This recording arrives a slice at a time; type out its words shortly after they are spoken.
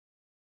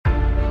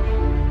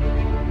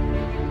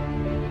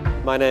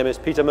My name is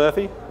Peter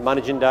Murphy,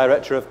 Managing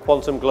Director of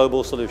Quantum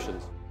Global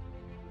Solutions.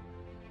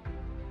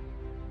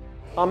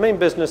 Our main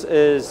business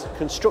is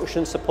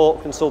construction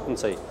support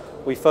consultancy.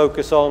 We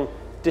focus on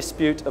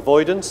dispute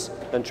avoidance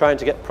and trying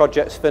to get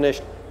projects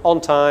finished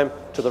on time,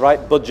 to the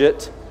right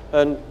budget,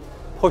 and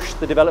push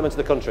the development of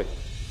the country.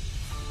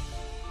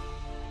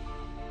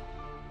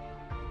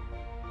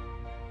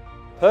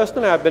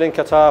 Personally, I've been in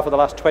Qatar for the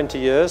last 20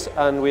 years,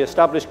 and we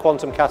established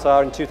Quantum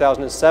Qatar in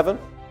 2007.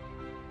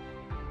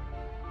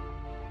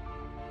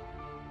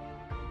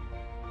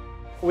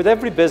 With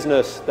every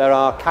business, there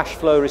are cash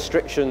flow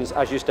restrictions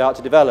as you start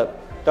to develop.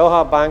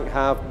 Doha Bank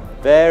have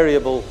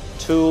variable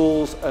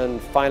tools and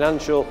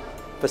financial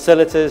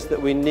facilities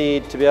that we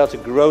need to be able to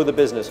grow the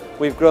business.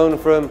 We've grown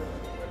from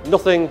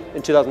nothing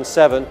in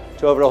 2007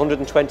 to over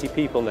 120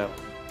 people now.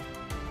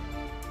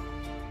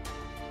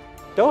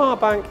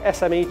 Doha Bank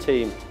SME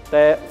team,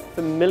 they're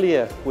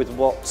familiar with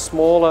what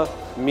smaller,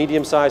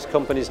 medium-sized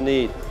companies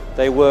need.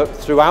 They work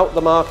throughout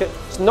the market.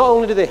 So not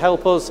only do they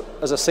help us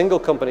as a single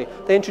company,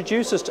 they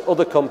introduce us to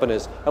other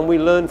companies and we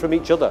learn from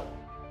each other.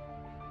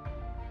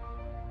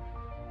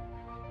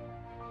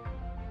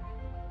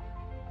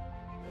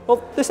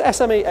 Well, this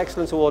SME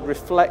Excellence Award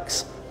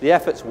reflects the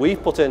efforts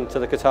we've put into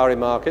the Qatari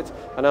market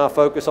and our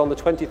focus on the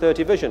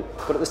 2030 vision.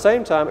 But at the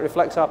same time, it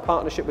reflects our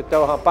partnership with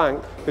Doha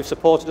Bank, who've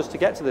supported us to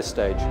get to this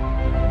stage.